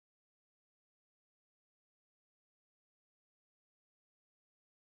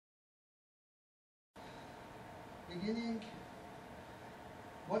beginning,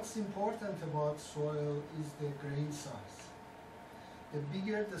 what's important about soil is the grain size. The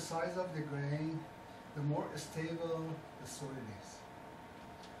bigger the size of the grain, the more stable the soil is.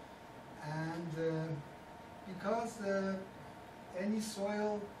 And because any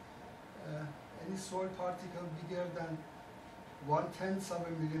soil particle bigger than 1/10 of a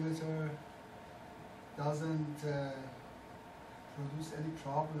millimeter doesn't produce any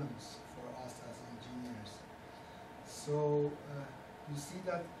problems for us as engineers. So you see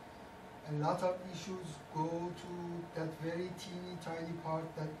that a lot of issues go to that very teeny tiny part,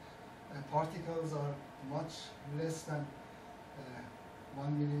 that particles are much less than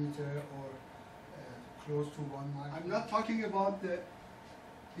 1 millimeter or close to 1 micron. I'm not talking about the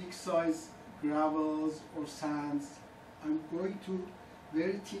big size gravels or sands. I'm going to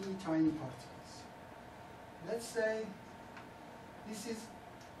very teeny tiny particles. Let's say this is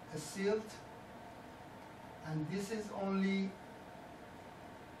a silt and this is only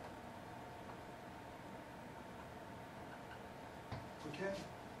okay.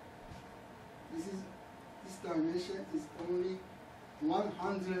 This dimension is only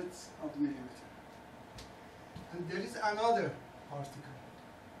 1/100th of millimeter. And there is another particle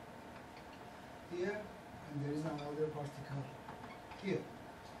here, and there is another particle here.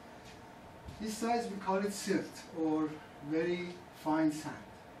 This size we call it silt, or very fine sand.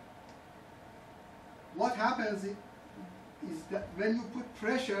 What happens is that when you put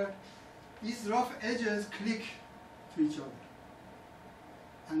pressure, these rough edges click to each other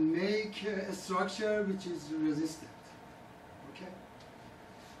and make a structure which is resistant. Okay?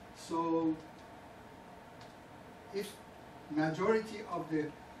 So if majority of the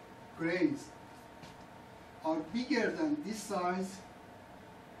grains are bigger than this size,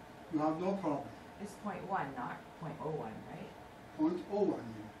 you have no problem. It's 0.1, not 0.01, right? 0.01.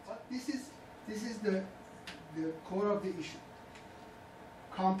 But this is the core of the issue.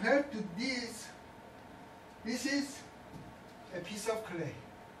 Compared to this is a piece of clay.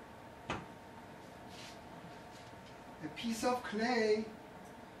 A piece of clay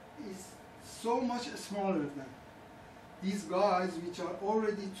is so much smaller than these guys, which are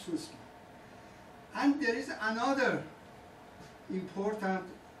already too small. And there is another important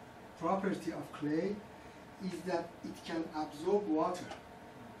property of clay, is that it can absorb water.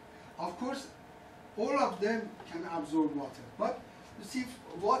 Of course, all of them can absorb water, but you see,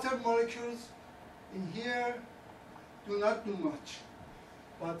 water molecules in here do not do much.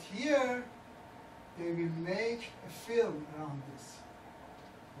 But here, they will make a film around this.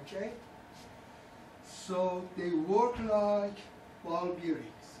 Okay? So they work like ball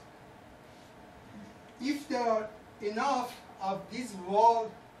bearings. If there are enough of these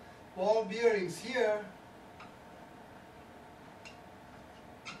ball bearings here,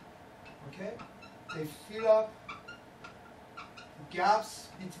 okay, they fill up gaps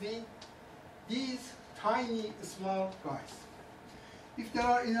between these tiny small guys. If there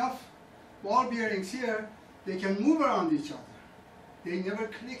are enough ball bearings here, they can move around each other. They never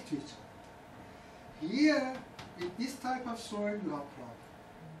click to each other. Here, with this type of soil, you have problem.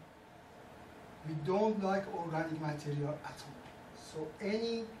 We don't like organic material at all. So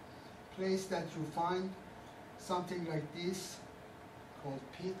any place that you find something like this, called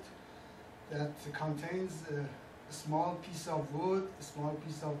pit, that contains a small piece of wood, a small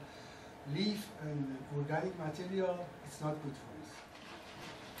piece of leaf and organic material, it's not good for us.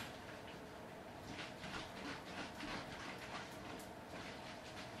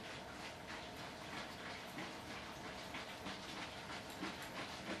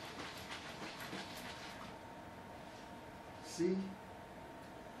 See,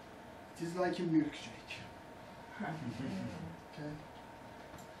 it is like a milkshake. Okay.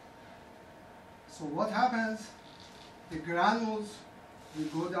 So what happens? The granules will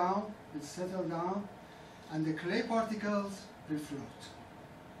go down, will settle down, and the clay particles will float.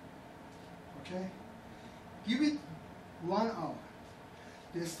 Okay? Give it 1 hour.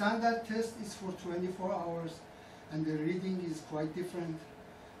 The standard test is for 24 hours, and the reading is quite different.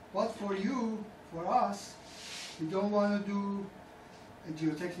 But for you, for us, we don't want to do a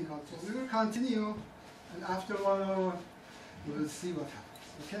geotechnical test. We will continue, and after 1 hour, we will see what happens.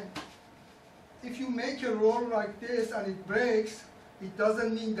 Okay? If you make a roll like this and it breaks, it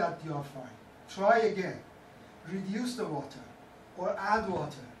doesn't mean that you are fine. Try again. Reduce the water, or add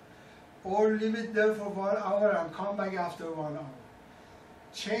water, or leave it there for 1 hour and come back after 1 hour.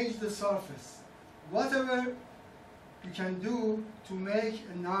 Change the surface. Whatever you can do to make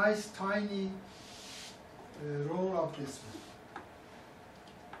a nice, tiny roll of this one.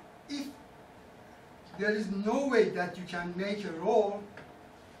 If there is no way that you can make a roll,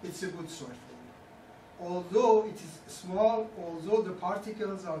 it's a good soil for you. although it is small, although the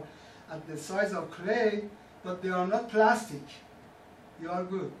particles are at the size of clay, but they are not plastic, you are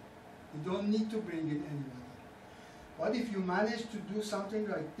good. You don't need to bring it anywhere. But if you manage to do something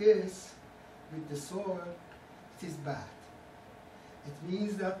like this with the soil, it is bad. It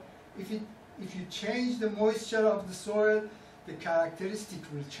means that if you change the moisture of the soil, the characteristic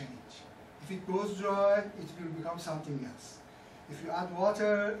will change. If it goes dry, it will become something else. If you add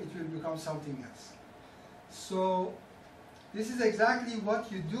water, it will become something else. So this is exactly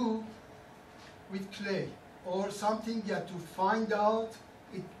what you do with clay, or something you have to find out.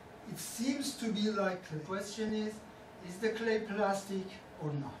 It seems to be like clay. The question is the clay plastic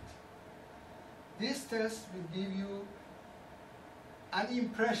or not? This test will give you an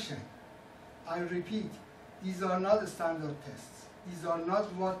impression. I repeat, these are not standard tests. These are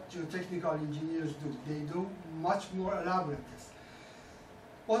not what geotechnical engineers do. They do much more elaborate tests.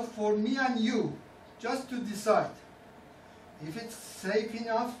 But for me and you, just to decide if it's safe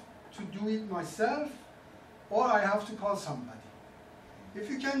enough to do it myself, or I have to call somebody. If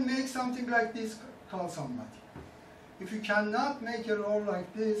you can make something like this, call somebody. If you cannot make a roll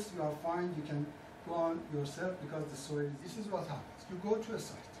like this, you are fine, you can go on yourself because the soil is, this is what happens. You go to a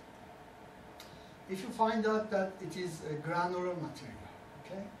site. If you find out that it is a granular material,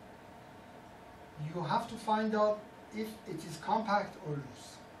 okay? You have to find out if it is compact or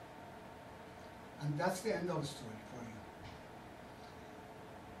loose. And that's the end of the story for you.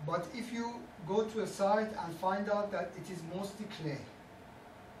 But if you go to a site and find out that it is mostly clay,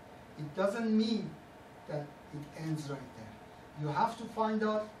 it doesn't mean that it ends right there. You have to find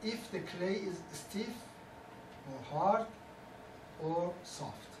out if the clay is stiff or hard or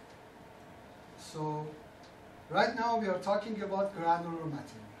soft. So right now we are talking about granular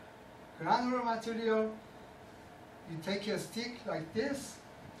material. Granular material, you take a stick like this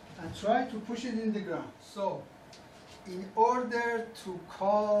and try to push it in the ground. So in order to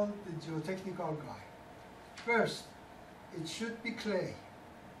call the geotechnical guy, first, it should be clay.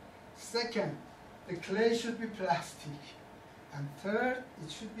 Second, the clay should be plastic. And third,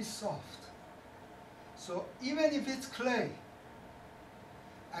 it should be soft. So even if it's clay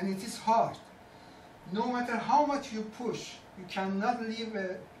and it is hard, no matter how much you push, you cannot leave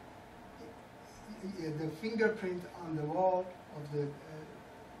the fingerprint on the wall of the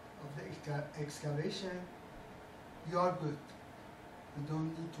excavation. You are good. You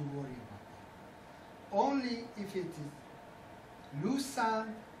don't need to worry about that. Only if it is loose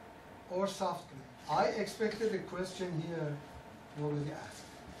sand or soft clay. I expected a question here nobody asked,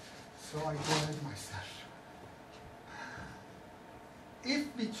 so I go ahead myself.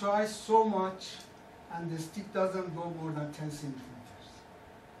 If we try so much and the stick doesn't go more than 10 centimeters,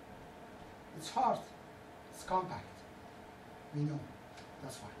 it's hard, it's compact, we know,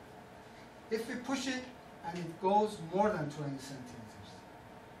 that's fine. If we push it and it goes more than 20 centimeters,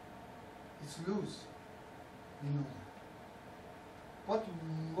 it's loose, we know that. But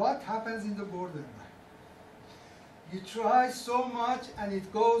what happens in the borderline? You try so much and it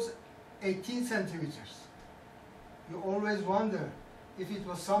goes 18 centimeters. You always wonder if it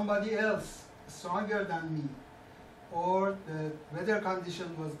was somebody else stronger than me, or the weather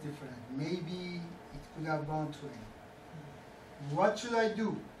condition was different. Maybe it could have gone 20. What should I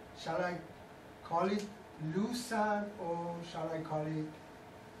do? Shall I call it loose sand or shall I call it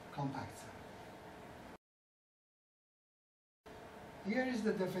compact sand? Here is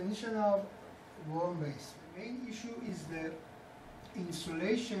the definition of worm base. The main issue is the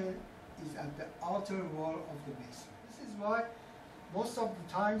insulation is at the outer wall of the basement. This is why most of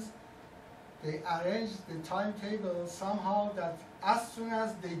the times they arrange the timetable somehow that as soon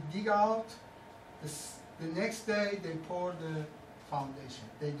as they dig out, the next day they pour the foundation.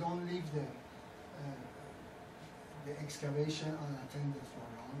 They don't leave the excavation unattended for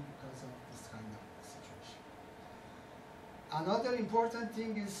long because of this kind of situation. Another important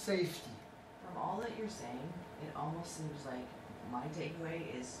thing is safety. From all that you're saying, it almost seems like my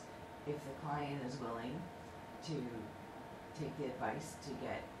takeaway is if the client is willing to take the advice to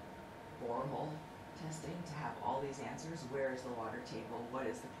get borehole testing, to have all these answers, where is the water table, what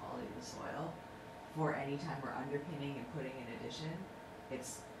is the quality of the soil, for any time we're underpinning and putting in addition,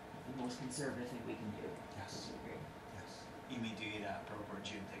 it's the most conservative thing we can do. Yes. Would you agree? Yes. You mean to get a proper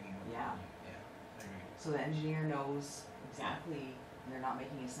geotechnical? Yeah. Yeah, I agree. So the engineer knows exactly, and they're not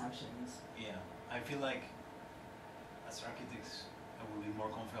making assumptions. Yeah, I feel like as architects, I would be more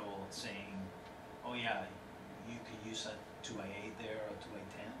comfortable saying, oh yeah, you could use a 2x8 there or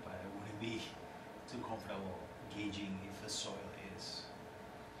 2x10, but I wouldn't be too comfortable gauging if the soil is,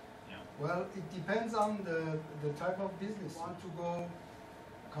 you know. Well, it depends on the type of business. Want to go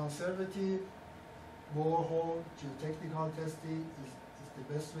conservative, borehole, geotechnical testing is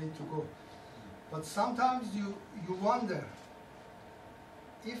the best way to go. But sometimes you wonder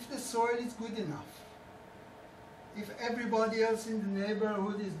if the soil is good enough, if everybody else in the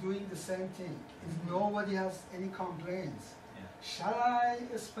neighborhood is doing the same thing, if nobody has any complaints, shall I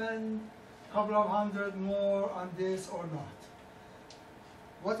spend a couple of hundred more on this or not?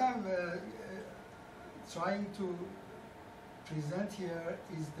 What I'm trying to present here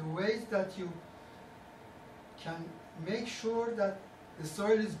is the ways that you can make sure that the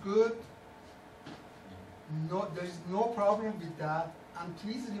soil is good. No, there is no problem with that. And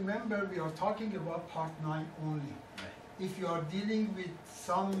please remember, we are talking about part 9 only. Right. If you are dealing with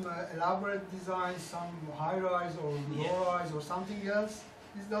some elaborate design, some high-rise or low-rise or something else,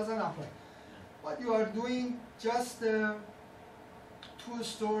 this doesn't apply. But you are doing just a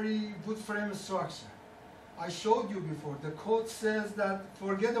 2-story wood frame structure. I showed you before, the code says that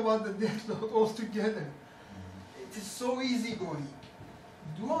forget about the dead load altogether. It is so easy going.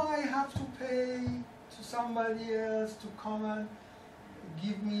 Do I have to pay to somebody else to come and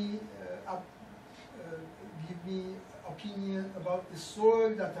give me opinion about the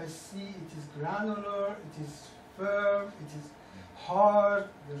soil that I see? It is granular, it is firm, it is hard,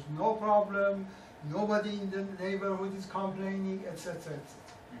 there's no problem, nobody in the neighborhood is complaining, etc. etc.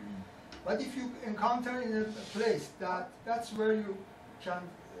 But if you encounter in a place that's where you can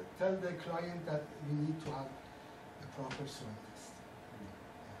tell the client that you need to have a proper soil test.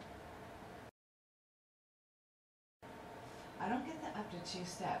 I don't get the up to 2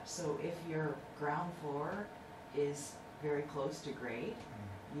 steps. So if your ground floor is very close to grade,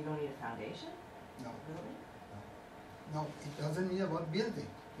 you don't need a foundation? No. Really? No, it doesn't mean about building.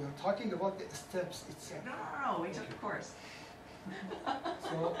 We are talking about the steps itself. No, we took a course.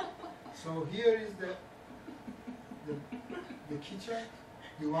 So here is the kitchen.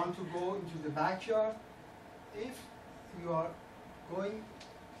 You want to go into the backyard. If you are going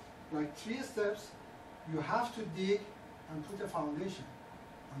like 3 steps, you have to dig and put a foundation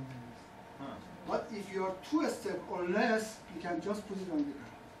underneath. But if you are 2 steps or less, you can just put it on the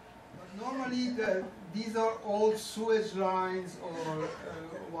ground. But normally these are old sewage lines or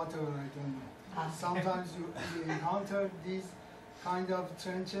whatever, I don't know. Sometimes you encounter these kind of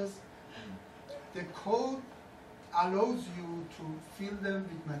trenches. The code allows you to fill them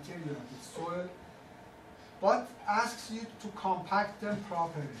with material, with soil, but asks you to compact them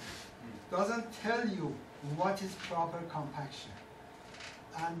properly. Doesn't tell you what is proper compaction.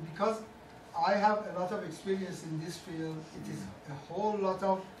 And because I have a lot of experience in this field, it is a whole lot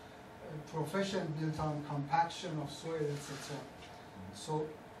of profession built on compaction of soil, etc. So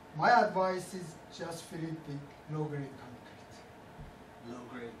my advice is just fill it with low-grade concrete.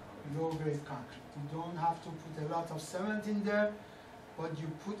 Low-grade concrete. Low-grade concrete. You don't have to put a lot of cement in there, but you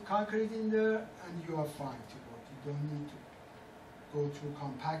put concrete in there and you are fine to go. You don't need to go through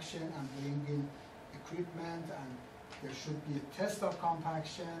compaction and bring in equipment, and there should be a test of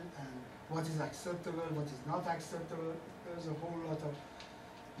compaction and what is acceptable, what is not acceptable. There's a whole lot of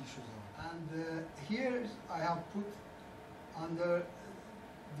issues on it. And here I have put under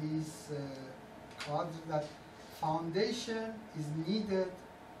these cards that foundation is needed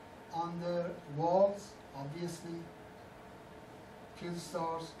under walls, obviously,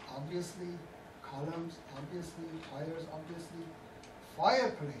 pilasters, obviously, columns, obviously, tires, obviously,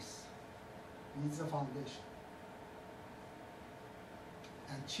 fireplace needs a foundation,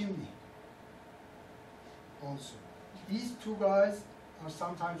 and chimney also. These 2 guys are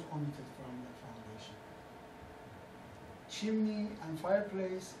sometimes omitted from the foundation. Chimney and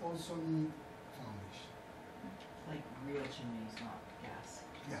fireplace also need foundation. Like real chimneys, not gas.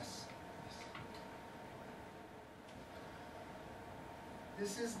 Yes.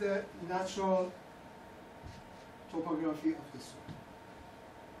 This is the natural topography of the soil.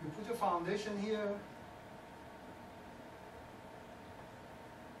 You put a foundation here,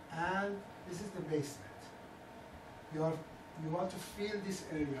 and this is the basement. You want to fill this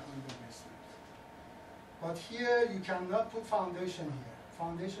area on the basement. But here you cannot put foundation here.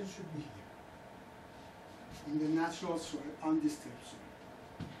 Foundation should be here, in the natural soil, undisturbed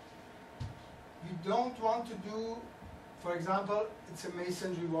soil. You don't want to do, for example, it's a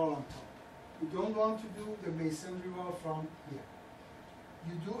masonry wall on top. You don't want to do the masonry wall from here.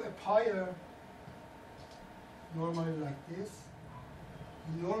 You do a pier normally like this.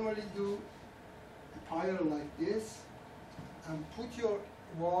 You normally do a pier like this and put your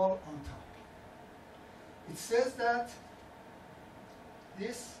wall on top. It says that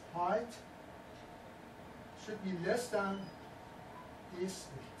this height should be less than this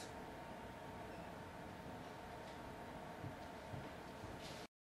width.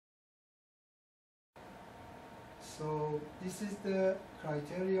 this is the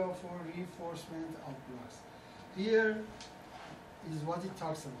criteria for reinforcement of blocks. Here is what it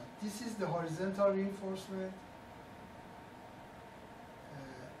talks about. This is the horizontal reinforcement.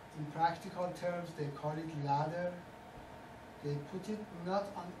 In practical terms, they call it ladder. They put it not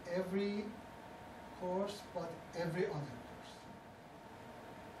on every course, but every other course.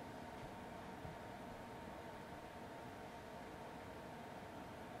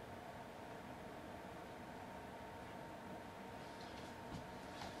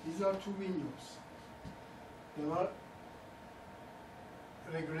 These are two windows. There are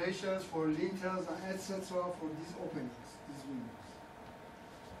regulations for lintels and etc. for these openings, these windows.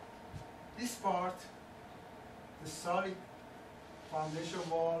 This part, the solid foundation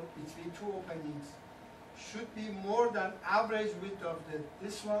wall between two openings, should be more than average width of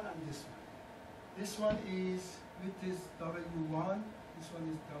this one and this one. This one is width is W1, this one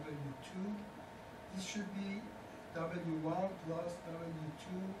is W2. This should be W1 plus W2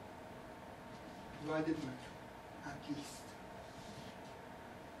 divided by 2, at least.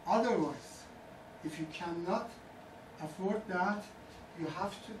 Otherwise, if you cannot afford that, you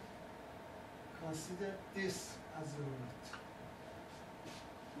have to consider this as your width.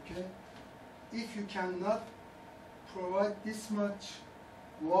 Okay? If you cannot provide this much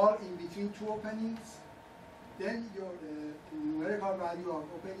wall in between two openings, then your numerical value of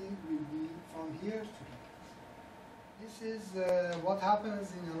opening will be from here to here. This is what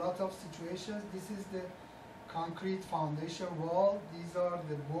happens in a lot of situations. This is the concrete foundation wall. These are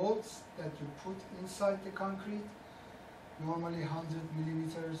the bolts that you put inside the concrete, normally 100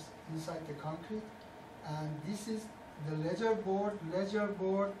 millimeters inside the concrete. And this is the ledger board. Ledger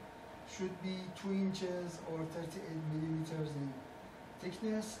board should be 2 inches or 38 millimeters in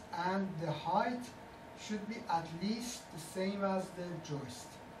thickness, and the height should be at least the same as the joist.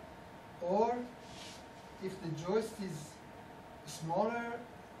 Or if the joist is smaller,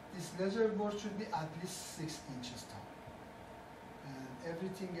 this ledger board should be at least 6 inches tall. And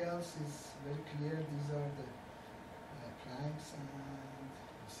everything else is very clear. These are the planks, and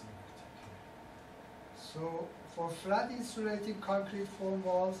you see everything here. So for flat insulating concrete foam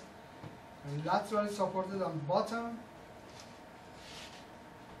walls, laterally supported on bottom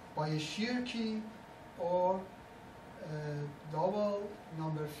by a shear key or double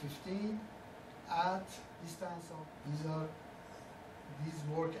number 15 at distance of, these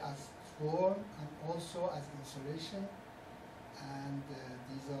work as form and also as insulation, and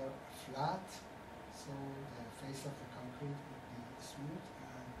these are flat, so the face of the concrete would be smooth,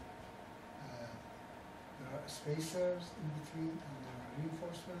 and there are spacers in between, and there are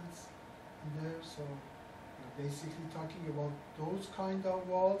reinforcements in there, so we're basically talking about those kind of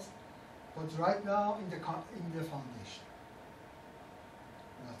walls, but right now in the foundation,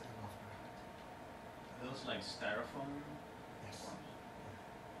 not above ground. Are those like styrofoam? Yes.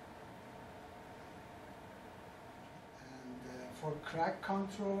 And for crack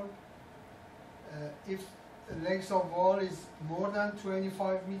control, if the length of wall is more than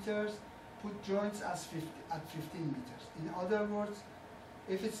 25 meters, put joints as at 15 meters. In other words,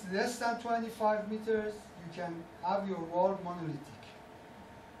 if it's less than 25 meters, you can have your wall monolithic.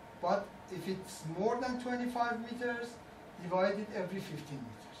 But if it's more than 25 meters, divide it every 15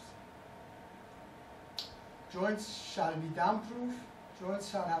 meters. Joints shall be damp-proof. Joints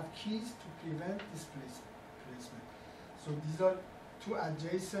shall have keys to prevent displacement. So these are two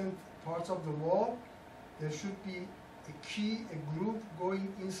adjacent parts of the wall. There should be a key, a groove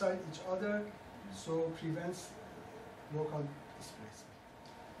going inside each other, so prevents local displacement.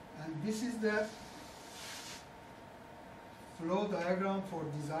 And this is the flow diagram for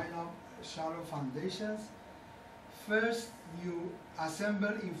design of shallow foundations. First, you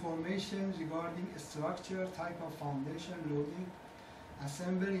assemble information regarding structure, type of foundation, loading.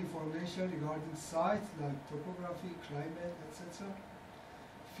 Assemble information regarding site like topography, climate, etc.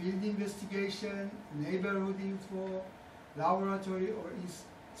 Field investigation, neighborhood info, laboratory or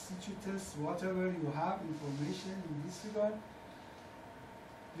institute tests, whatever you have information in this regard.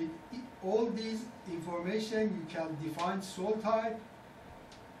 With all these information, you can define soil type,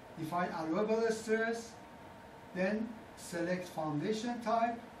 define allowable stress, then select foundation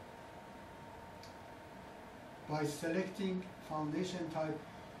type. By selecting foundation type,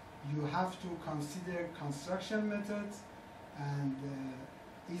 you have to consider construction methods and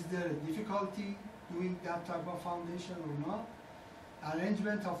is there a difficulty doing that type of foundation or not.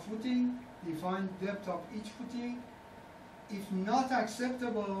 Arrangement of footing, define depth of each footing. If not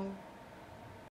acceptable,